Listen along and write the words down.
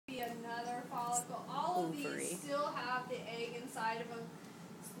all of ovary. these still have the egg inside of them.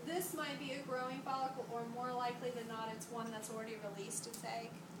 This might be a growing follicle, or more likely than not, it's one that's already released its egg.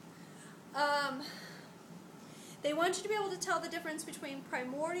 They want you to be able to tell the difference between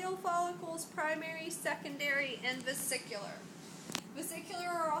primordial follicles, primary, secondary, and vesicular. Vesicular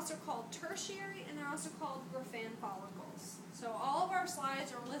are also called tertiary, and they're also called Griffin follicles. So all of our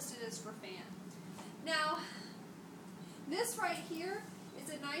slides are listed as Griffin. Now, this right here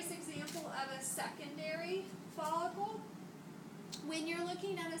is a nice example of a secondary follicle. When you're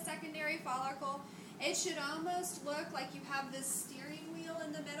looking at a secondary follicle, it should almost look like you have this steering wheel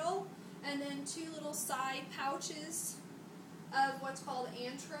in the middle, and then two little side pouches of what's called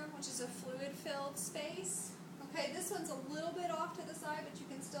antrum, which is a fluid-filled space. Okay, this one's a little bit off to the side, but you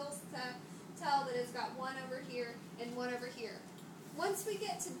can still tell that it's got one over here and one over here. Once we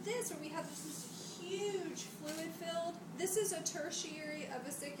get to this, where we have this huge fluid-filled, this is a tertiary, a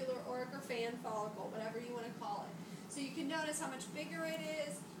vesicular, or a Griffin follicle, whatever you want to call it. So you can notice how much bigger it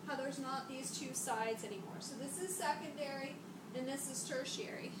is, how there's not these two sides anymore. So this is secondary, and this is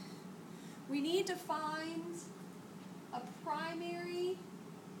tertiary. We need to find a primary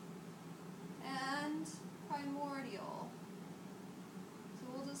and primordial. So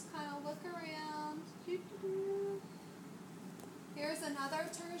we'll just kind of look around. Here's another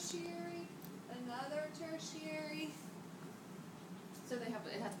tertiary, another tertiary. So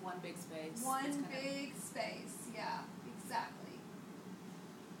it has one big space. One big space, yeah, exactly.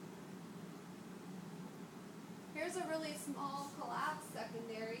 Here's a really small collapsed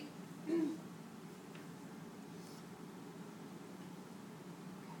secondary.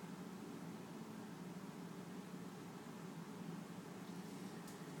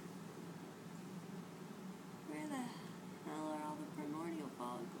 Where the hell are all the primordial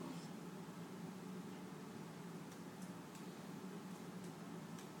follicles?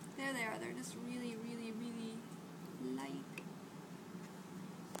 There they are. They're just really, really, really light.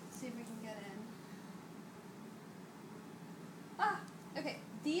 Let's see if we can get in. Ah, okay.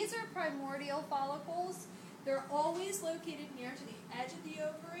 These are primordial follicles. They're always located near to the edge of the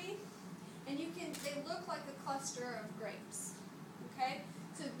ovary, and they look like a cluster of grapes. Okay?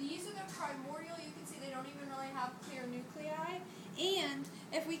 So these are the primordial. You can see they don't even really have clear nuclei. And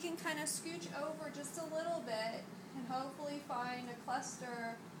if we can kind of scooch over just a little bit and hopefully find a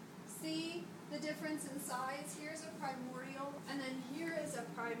cluster, see the difference in size? Here's a primordial, and then here is a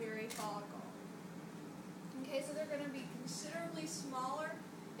primary follicle. Okay, so they're going to be considerably smaller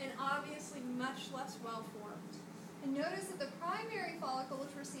and obviously much less well-formed. And notice that the primary follicle,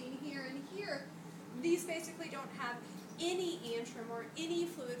 which we're seeing here and here, these basically don't have any antrum or any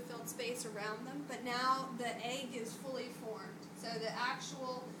fluid-filled space around them, but now the egg is fully formed. So the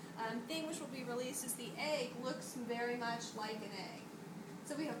actual thing which will be released as the egg looks very much like an egg.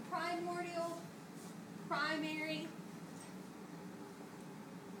 So we have primordial, primary.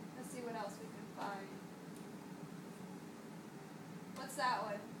 Let's see what else we can find. What's that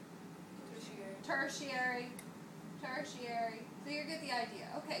one? Tertiary. Tertiary. Tertiary. So you get the idea.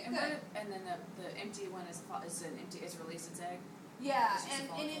 Okay, And good. And then the empty one is released its egg. Yeah,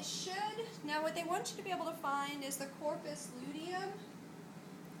 and it should. Now, what they want you to be able to find is the corpus luteum.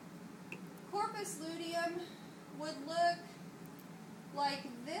 Corpus luteum would look like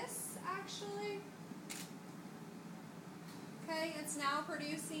this, actually. Okay, it's now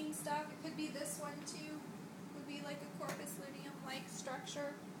producing stuff. It could be this one too. It would be like a corpus luteum-like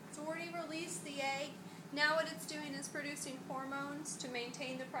structure. It's already released the egg. Now what it's doing is producing hormones to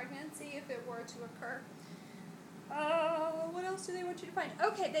maintain the pregnancy if it were to occur. What else do they want you to find?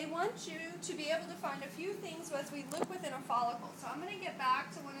 Okay, they want you to be able to find a few things as we look within a follicle. So I'm going to get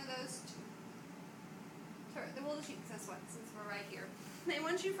back to one of those. We'll just use this one since we're right here. They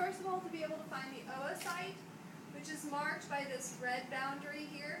want you, first of all, to be able to find the oocyte, which is marked by this red boundary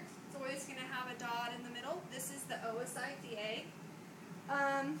here. It's always going to have a dot in the middle. This is the oocyte, the egg.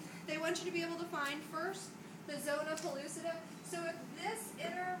 They want you to be able to find first the zona pellucida. So if this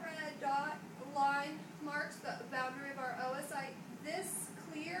inner red dot line marks the boundary of our oocyte, this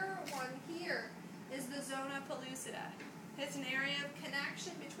clear one here is the zona pellucida. It's an area of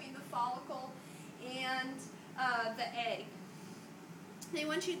connection between the follicle and the egg. They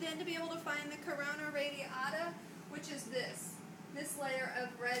want you then to be able to find the corona radiata, which is this layer of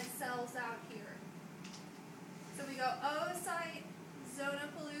red cells out here. So we go oocyte, zona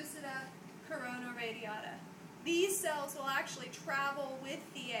pellucida, corona radiata. These cells will actually travel with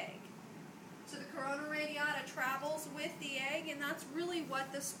the egg. So the corona radiata travels with the egg, and that's really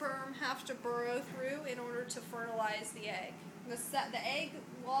what the sperm has to burrow through in order to fertilize the egg. The egg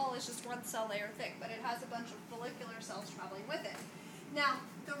wall is just one cell layer thick, but it has a bunch of follicular cells traveling with it. Now,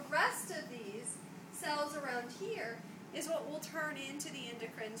 the rest of these cells around here is what will turn into the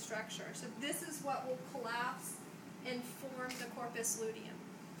endocrine structure. So this is what will collapse and form the corpus luteum.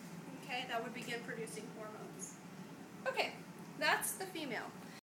 Okay, that would begin producing hormones. Okay, that's the female.